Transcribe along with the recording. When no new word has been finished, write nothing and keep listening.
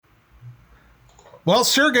Well,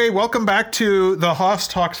 Sergey, welcome back to the Haas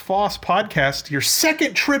Talks FOSS podcast, your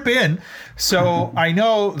second trip in. So I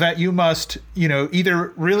know that you must,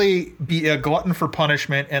 either really be a glutton for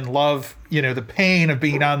punishment and love, the pain of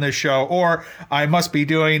being on this show, or I must be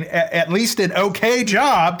doing at least an okay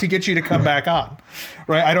job to get you to come back on,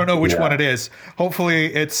 right? I don't know which one it is. Hopefully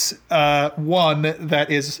it's one that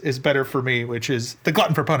is better for me, which is the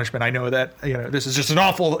glutton for punishment. I know that, this is just an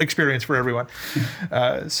awful experience for everyone.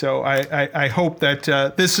 So I hope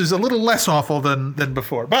that this is a little less awful than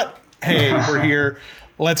before. But hey, we're here.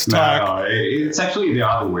 Let's talk. No, it's actually the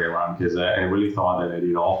other way around, because I really thought that I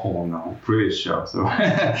did awful on the previous show. So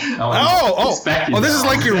this is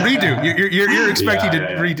like your redo. You're expecting to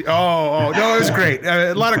redo. No, it was great.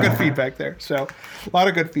 A lot of good feedback there. So a lot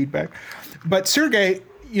of good feedback. But Sergey,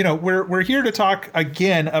 we're here to talk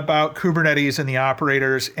again about Kubernetes and the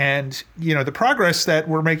operators, and the progress that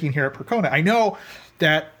we're making here at Percona. I know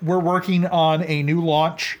that we're working on a new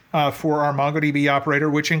launch for our MongoDB operator,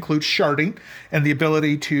 which includes sharding and the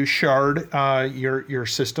ability to shard your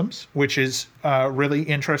systems, which is really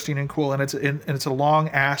interesting and cool, and it's a long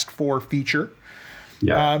asked for feature.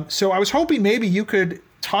 Yeah. So I was hoping maybe you could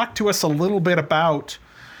talk to us a little bit about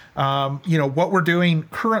what we're doing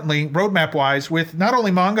currently roadmap wise with not only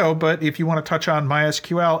Mongo, but if you want to touch on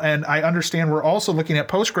MySQL, and I understand we're also looking at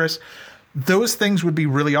Postgres. Those things would be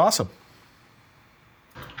really awesome.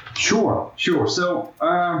 Sure. So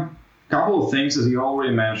a couple of things, as you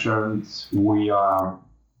already mentioned, we are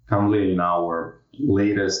currently in our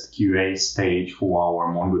latest QA stage for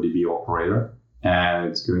our MongoDB operator, and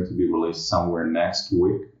it's going to be released somewhere next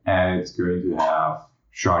week, and it's going to have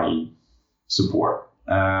sharding support.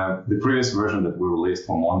 The previous version that we released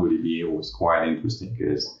for MongoDB was quite interesting,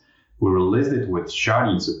 because we released it with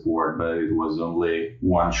sharding support, but it was only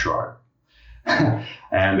one shard.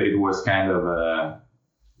 And it was kind of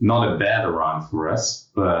not a bad run for us,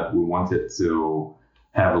 but we wanted to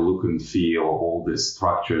have a look and feel of all the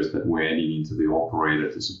structures that we're adding into the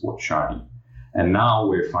operator to support sharding. And now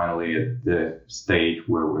we're finally at the stage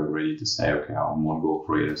where we're ready to say, okay, our Mongo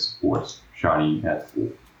operator supports sharding at full.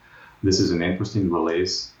 This is an interesting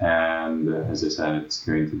release, and as I said, it's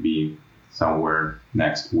going to be somewhere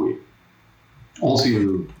next week.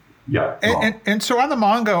 Also, yeah. And so on the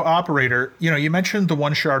Mongo operator, you mentioned the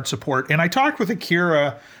one shard support, and I talked with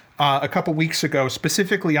Akira a couple weeks ago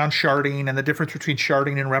specifically on sharding and the difference between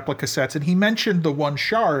sharding and replica sets, and he mentioned the one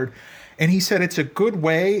shard, and he said it's a good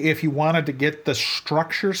way if you wanted to get the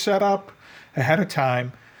structure set up ahead of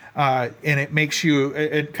time, and it makes you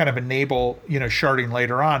it kind of enable sharding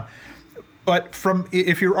later on. But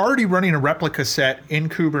if you're already running a replica set in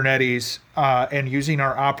Kubernetes and using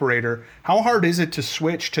our operator, how hard is it to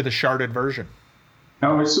switch to the sharded version?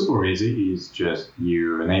 No, it's super easy. It's just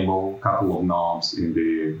you enable a couple of knobs in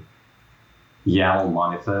the YAML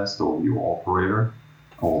manifest of your operator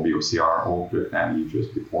or your CR object, and you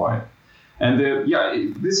just deploy it. And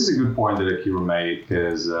this is a good point that Akira made,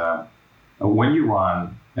 because when you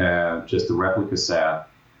run just a replica set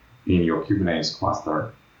in your Kubernetes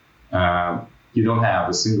cluster, you don't have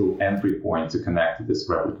a single entry point to connect to this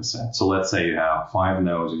replica set. So let's say you have 5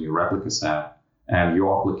 nodes in your replica set, and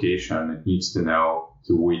your application needs to know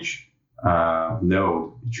to which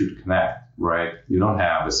node it should connect, right? You don't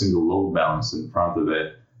have a single load balance in front of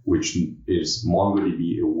it, which is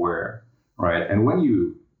MongoDB aware, right? And when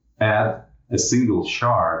you add a single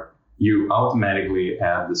shard, you automatically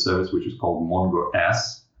add the service which is called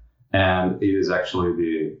MongoS, and it is actually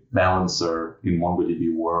the balancer in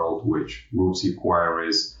MongoDB world which routes your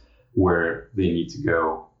queries where they need to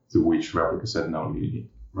go to which replica set node you need,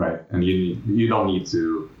 right? And you don't need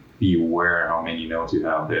to be aware how many nodes you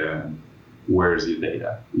have there and where is your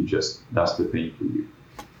data. It just does the thing for you.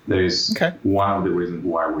 That is one of the reasons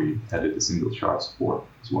why we added a single shard support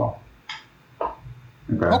as well.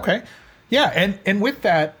 Okay. Yeah, and with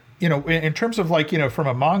that, in terms of from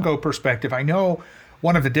a Mongo perspective, I know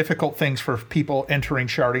one of the difficult things for people entering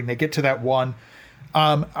sharding, they get to that one.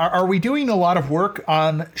 Are we doing a lot of work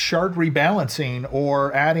on shard rebalancing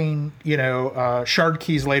or adding, shard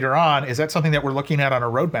keys later on? Is that something that we're looking at on a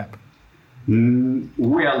roadmap?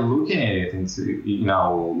 We are looking at it in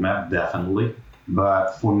our roadmap, definitely.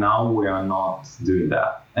 But for now, we are not doing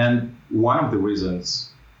that. And one of the reasons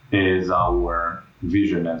is our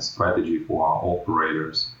vision and strategy for our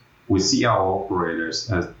operators. We see our operators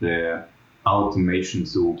as the automation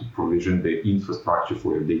tool to provision the infrastructure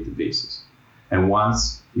for your databases. And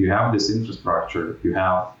once you have this infrastructure,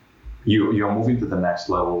 you're moving to the next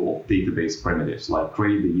level of database primitives, like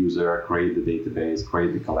create the user, create the database,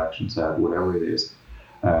 create the collection set, whatever it is,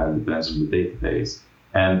 depends on the database.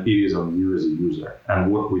 and it is on you as a user.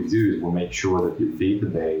 And what we do is we make sure that your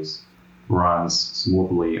database runs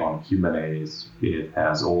smoothly on Kubernetes. It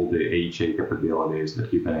has all the HA capabilities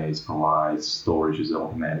that Kubernetes provides. Storage is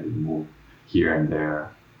automatically moved here and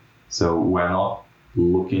there. So we're not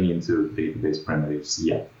looking into database primitives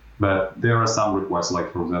yet. But there are some requests,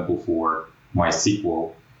 like for example, for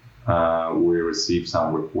MySQL, we received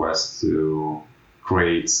some requests to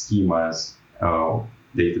create schemas,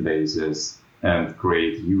 databases, and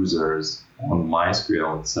create users on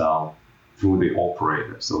MySQL itself through the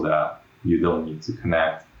operator, so that you don't need to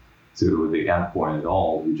connect to the endpoint at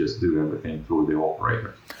all. You just do everything through the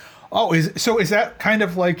operator. Oh, is that kind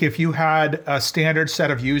of like if you had a standard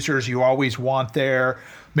set of users you always want there,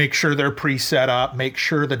 make sure they're pre-set up, make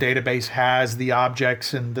sure the database has the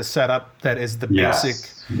objects and the setup that is the basic.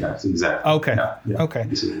 Yes, exactly. Okay. Yeah. Okay.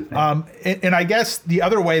 And I guess the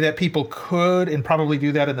other way that people could and probably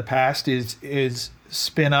do that in the past is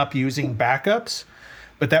spin up using backups,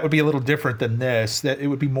 but that would be a little different than this. That it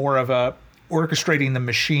would be more of a orchestrating the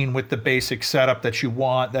machine with the basic setup that you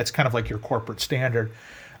want. That's kind of like your corporate standard.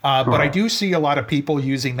 But I do see a lot of people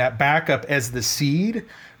using that backup as the seed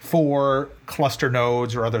for cluster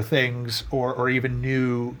nodes or other things, or even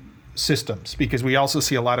new systems, because we also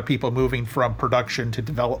see a lot of people moving from production to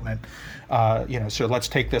development. So let's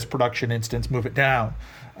take this production instance, move it down.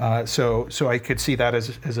 So I could see that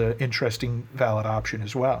as an interesting, valid option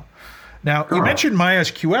as well. Now, you mentioned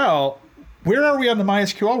MySQL. Where are we on the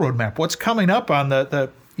MySQL roadmap? What's coming up on the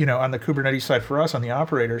on the Kubernetes side for us on the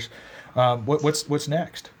operators? What's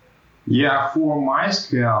next? Yeah, for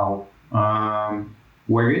MySQL,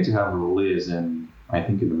 we're going to have a release in a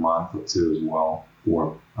month or two as well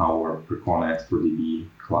for our Percona X4DB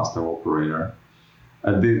cluster operator.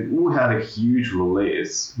 We had a huge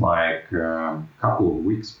release like a couple of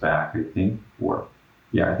weeks back, I think a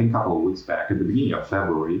couple of weeks back at the beginning of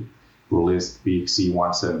February, released PXE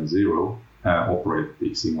 170, operated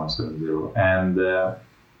PXE 170, and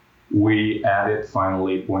we added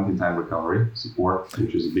finally point-in-time recovery support,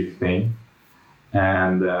 which is a big thing.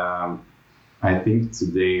 And I think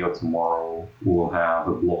today or tomorrow we'll have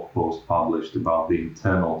a blog post published about the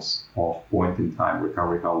internals of point-in-time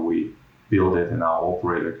recovery, how we build it in our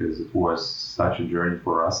operator, because it was such a journey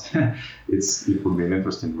for us. It would be an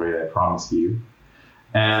interesting read, I promise you.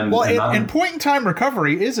 And point-in-time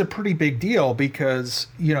recovery is a pretty big deal because,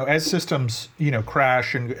 as systems,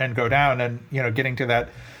 crash and go down, and, getting to that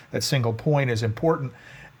single point is important.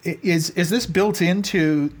 Is this built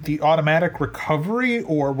into the automatic recovery,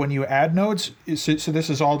 or when you add nodes? So this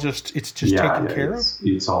is all taken care of?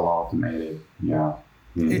 It's all automated, yeah.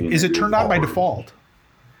 Is it turned on by default?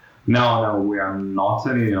 No, we are not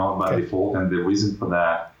turning it on by default. And the reason for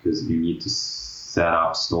that, because you need to set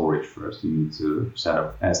up storage first. You need to set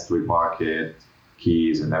up S3 bucket,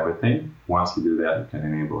 keys, and everything. Once you do that, you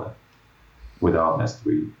can enable it. Without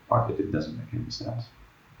S3 bucket, it doesn't make any sense.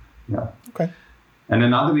 Yeah. Okay. And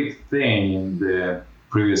another big thing in the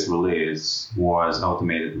previous release was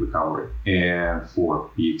automated recovery for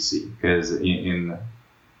PXE, because in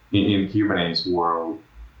Kubernetes world,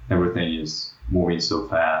 everything is moving so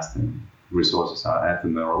fast and resources are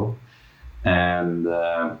ephemeral, and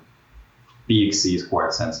PXE is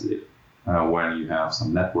quite sensitive. When you have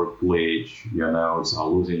some network glitch, your nodes are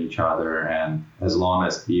losing each other, and as long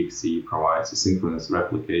as PXE provides asynchronous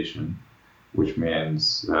replication, which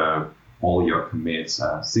means all your commits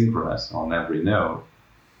are synchronous on every node.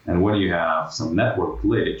 And when you have some network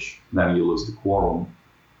glitch, then you lose the quorum,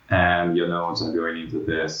 and your nodes are going into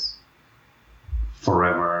this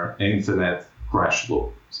forever infinite crash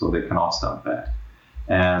loop, so they cannot start back.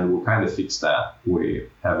 And we kind of fixed that. We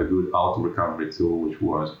have a good auto recovery tool, which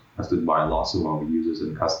was trusted by lots of our users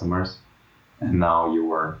and customers. And now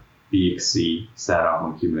your PXE setup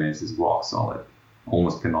on Kubernetes is rock solid,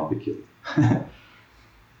 almost cannot be killed.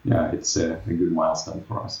 Yeah, it's a good milestone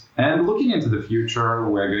for us. And looking into the future,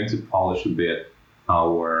 we're going to polish a bit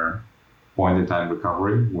our point-in-time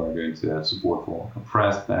recovery. We're going to have support for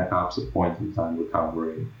compressed backups of point-in-time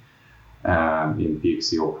recovery in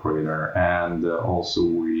PXE operator. And also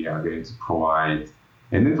we are going to provide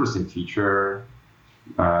an interesting feature,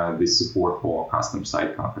 this support for custom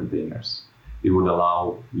sidecar containers. It would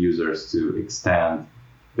allow users to extend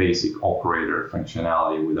basic operator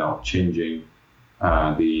functionality without changing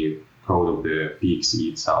the code of the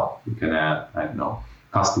PXE itself. You can add,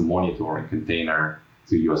 custom monitoring container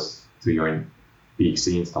to your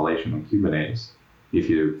PXE installation on Kubernetes if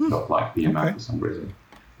you don't like PMF for some reason.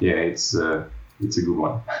 Yeah, it's a good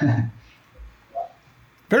one.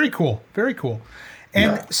 Very cool. Very cool.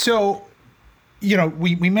 And so,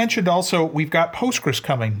 we mentioned also we've got Postgres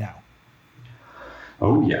coming now.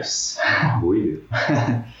 Oh yes, we do.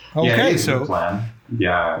 Okay, it is the plan.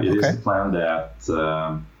 Yeah, it is the plan that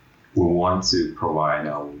we want to provide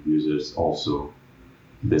our users also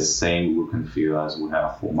the same look and feel as we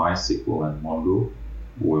have for MySQL and Mongo.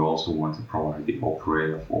 We also want to provide the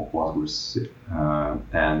operator for Postgres,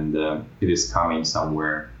 and it is coming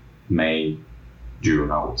somewhere May,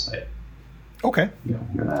 June, I would say. Okay. Yeah,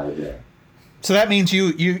 I'm gonna add it there. So that means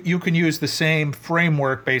you can use the same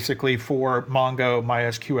framework basically for Mongo,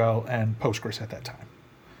 MySQL, and Postgres at that time.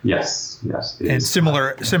 Yes. And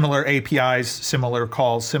similar APIs, similar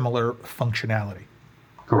calls, similar functionality.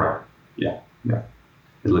 Correct. Yeah.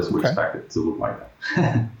 At least we expect it to look like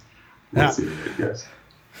that. Let's see if it goes.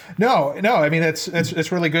 No. I mean,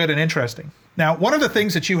 that's really good and interesting. Now, one of the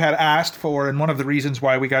things that you had asked for, and one of the reasons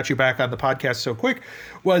why we got you back on the podcast so quick,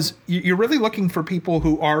 was you're really looking for people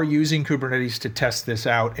who are using Kubernetes to test this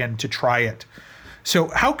out and to try it. So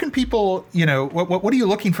how can people, what are you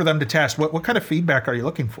looking for them to test? What kind of feedback are you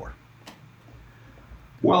looking for?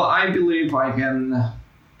 Well, I believe I can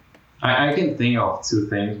think of two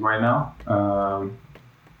things right now.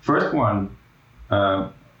 First one,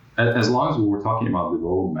 as long as we're talking about the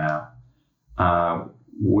roadmap,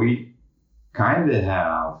 we kind of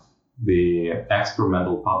have the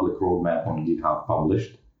experimental public roadmap on GitHub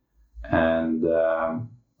published. And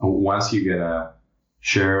once you're going to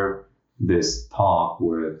share this talk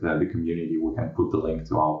with the community, we can put the link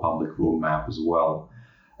to our public roadmap as well.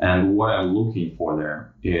 And what I'm looking for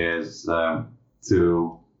there is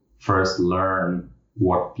to first learn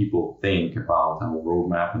what people think about our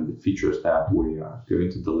roadmap and the features that we are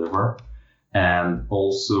going to deliver. And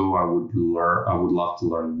also, I would love to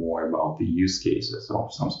learn more about the use cases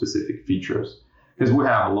of some specific features, because we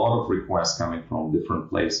have a lot of requests coming from different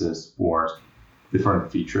places for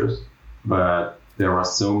different features, but there are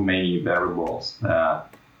so many variables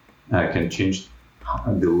that can change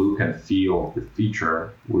the look and feel of the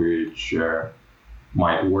feature, which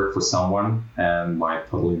might work for someone and might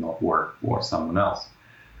totally not work for someone else.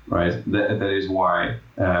 Right. That is why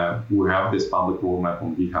we have this public roadmap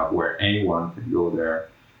on GitHub where anyone can go there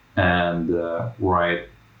and write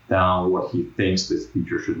down what he thinks this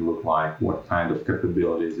feature should look like, what kind of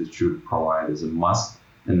capabilities it should provide as a must,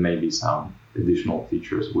 and maybe some additional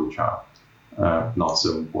features which are not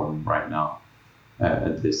so important right now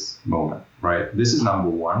at this moment. Right. This is number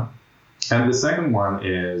one. And the second one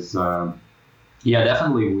is,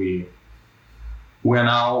 definitely we're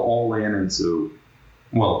now all in into.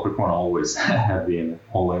 Well, Percona always have been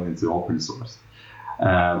all into open source,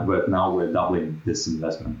 but now we're doubling this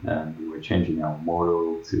investment and we're changing our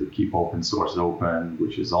model to keep open source open,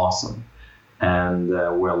 which is awesome. And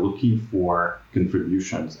we're looking for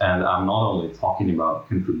contributions. And I'm not only talking about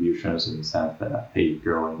contributions in the sense that, hey,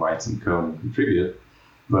 go and write some code and contribute,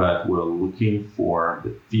 but we're looking for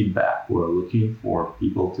the feedback. We're looking for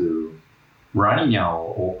people to running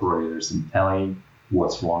our operators and telling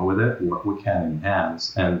what's wrong with it, what we can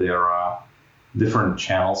enhance. And there are different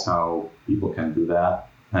channels how people can do that.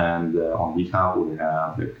 And on GitHub, we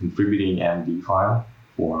have a contributing MD file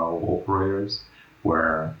for our operators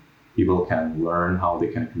where people can learn how they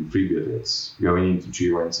can contribute. It's going into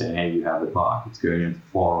Jira and saying, hey, you have a bug. It's going into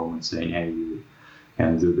forum and saying, hey, you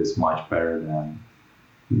can do this much better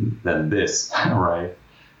than this, right?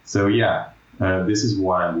 So this is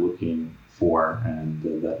what I'm looking for, and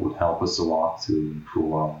that would help us a lot to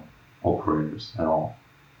improve our operators at all.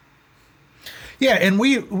 Yeah, and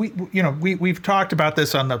we've talked about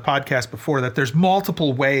this on the podcast before, that there's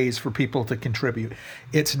multiple ways for people to contribute.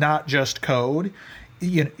 It's not just code.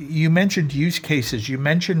 You mentioned use cases. You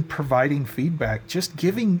mentioned providing feedback. Just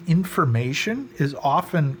giving information is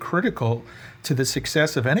often critical to the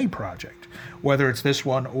success of any project, whether it's this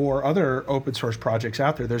one or other open source projects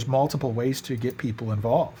out there. There's multiple ways to get people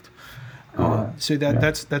involved. So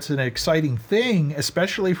that's an exciting thing,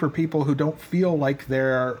 especially for people who don't feel like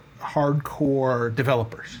they're hardcore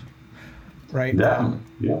developers, right?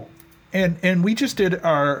 And we just did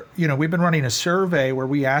we've been running a survey where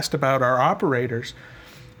we asked about our operators,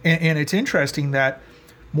 and it's interesting that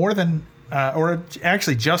more than, or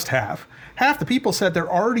actually just half the people said they're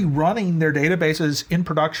already running their databases in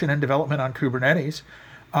production and development on Kubernetes.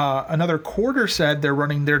 Another quarter said they're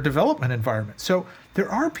running their development environment. So there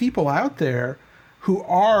are people out there who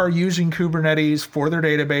are using Kubernetes for their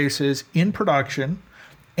databases in production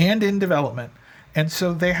and in development. And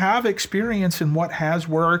so they have experience in what has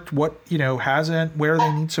worked, what hasn't, where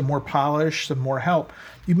they need some more polish, some more help.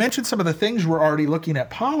 You mentioned some of the things we're already looking at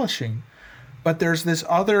polishing, but there's this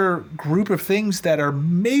other group of things that are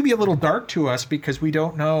maybe a little dark to us because we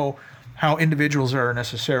don't know how individuals are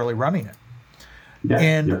necessarily running it.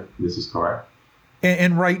 This is correct.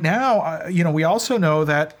 And right now, we also know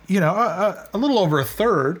that, a little over a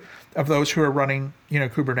third of those who are running,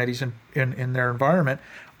 Kubernetes in their environment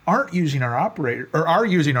aren't using our operator, or are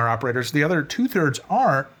using our operators. The other 2/3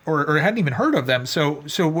 aren't, or hadn't even heard of them. So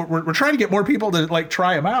we're trying to get more people to like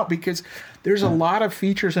try them out, because there's a lot of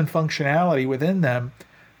features and functionality within them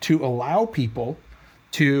to allow people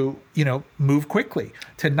to, move quickly,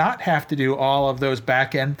 to not have to do all of those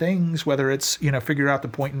back end things, whether it's, figure out the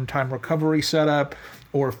point in time recovery setup,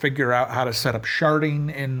 or figure out how to set up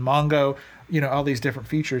sharding in Mongo, all these different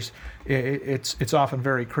features. It's often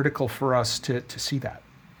very critical for us to see that.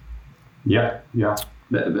 Yeah.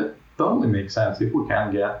 That totally makes sense. If we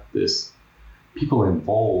can get this people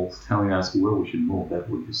involved telling us where we should move, that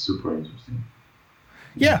would be super interesting.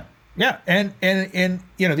 Yeah. And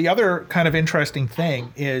the other kind of interesting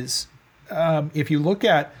thing is, if you look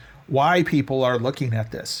at why people are looking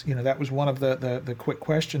at this, that was one of the quick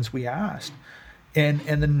questions we asked. And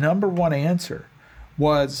the number one answer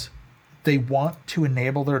was they want to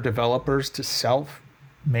enable their developers to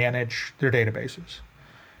self-manage their databases.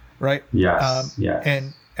 Right. Yes.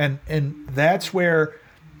 And that's where,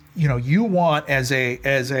 you want as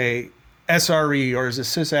a SRE, or as a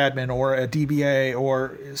sysadmin, or a DBA,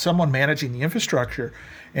 or someone managing the infrastructure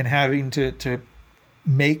and having to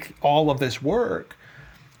make all of this work,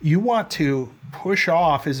 you want to push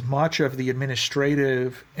off as much of the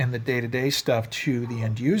administrative and the day-to-day stuff to the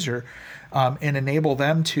end user, and enable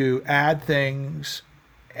them to add things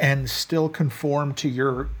and still conform to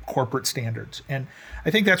your corporate standards. And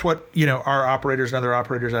I think that's what, our operators and other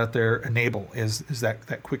operators out there enable is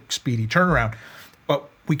that quick, speedy turnaround. But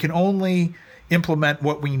we can only implement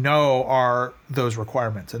what we know are those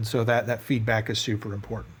requirements. And so that feedback is super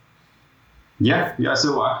important. Yeah.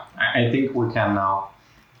 So I think we can now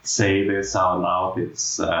say this out loud.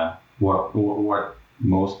 It's what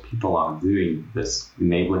most people are doing, this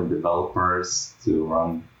enabling developers to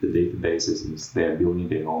run the databases, is they're building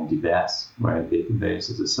their own DBAs, right? Database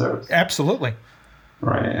as a service. Absolutely.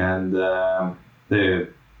 Right. And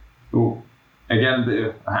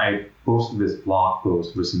I posted this blog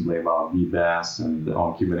post recently about DBAs and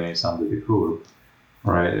on Kubernetes under the hood.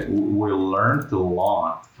 Right. We learned a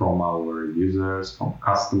lot from our users, from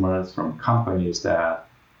customers, from companies that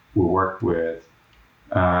we work with,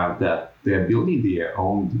 that they're building their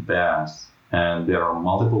own DBAs, and there are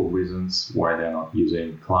multiple reasons why they're not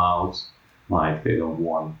using clouds. Like they don't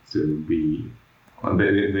want to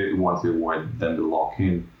they want to avoid them to lock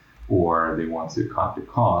in, or they want to cut the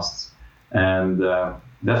costs. And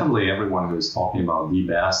definitely everyone who's talking about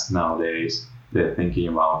DBAs nowadays, they're thinking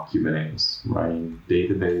about Kubernetes, running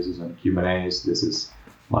databases on Kubernetes. This is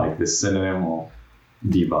like the synonym of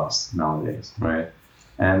DBAS nowadays, right?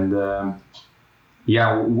 And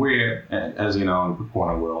we're, as you know, in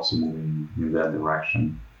Percona, we're also moving in that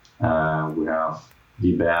direction. We have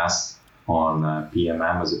DBAS on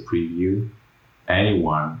PMM as a preview.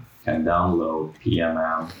 Anyone can download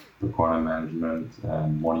PMM, Percona Management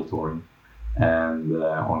and Monitoring, and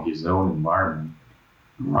on his own environment,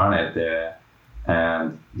 run it there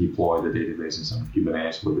and deploy the databases on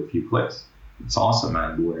Kubernetes with a few clicks. It's awesome,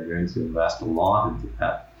 and we're going to invest a lot into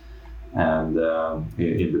that. And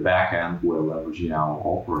in the back end, we're leveraging our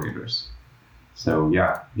operators. So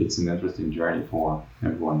yeah, it's an interesting journey for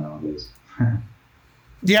everyone nowadays.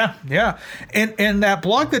 Yeah. And that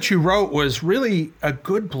blog that you wrote was really a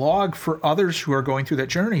good blog for others who are going through that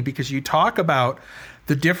journey, because you talk about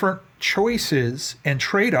the different choices and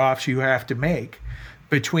trade-offs you have to make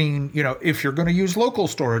between, if you're going to use local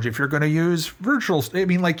storage, if you're going to use virtual,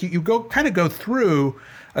 you go through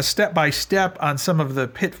a step-by-step on some of the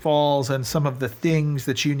pitfalls and some of the things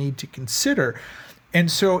that you need to consider.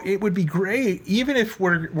 And so it would be great, even if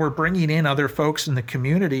we're bringing in other folks in the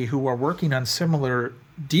community who are working on similar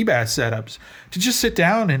DBAS setups, to just sit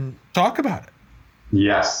down and talk about it.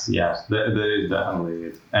 Yes, that is definitely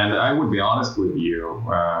it. And I would be honest with you,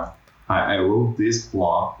 I wrote this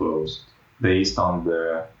blog post based on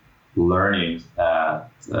the learnings that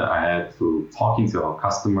I had through talking to our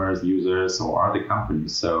customers, users, or other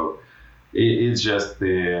companies. So it's just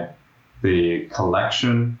the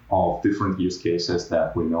collection of different use cases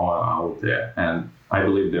that we know are out there. And I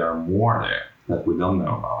believe there are more there that we don't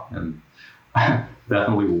know about. And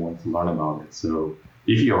definitely we want to learn about it. So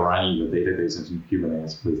if you're running your databases in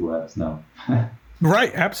Kubernetes, please let us know.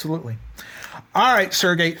 Right, absolutely. All right,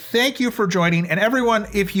 Sergey, thank you for joining. And everyone,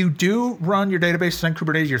 if you do run your databases on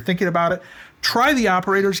Kubernetes, you're thinking about it, try the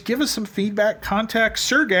operators, give us some feedback, contact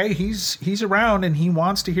Sergey. He's around and he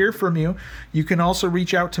wants to hear from you. You can also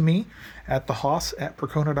reach out to me at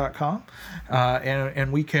thehoss@percona.com,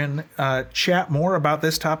 and we can chat more about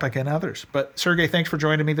this topic and others. But Sergey, thanks for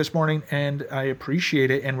joining me this morning, and I appreciate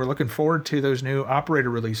it, and we're looking forward to those new operator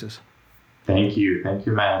releases. Thank you,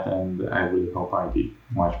 Matt, and I really hope I did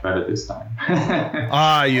much better this time.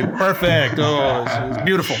 You perfect. Oh, it's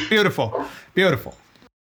beautiful.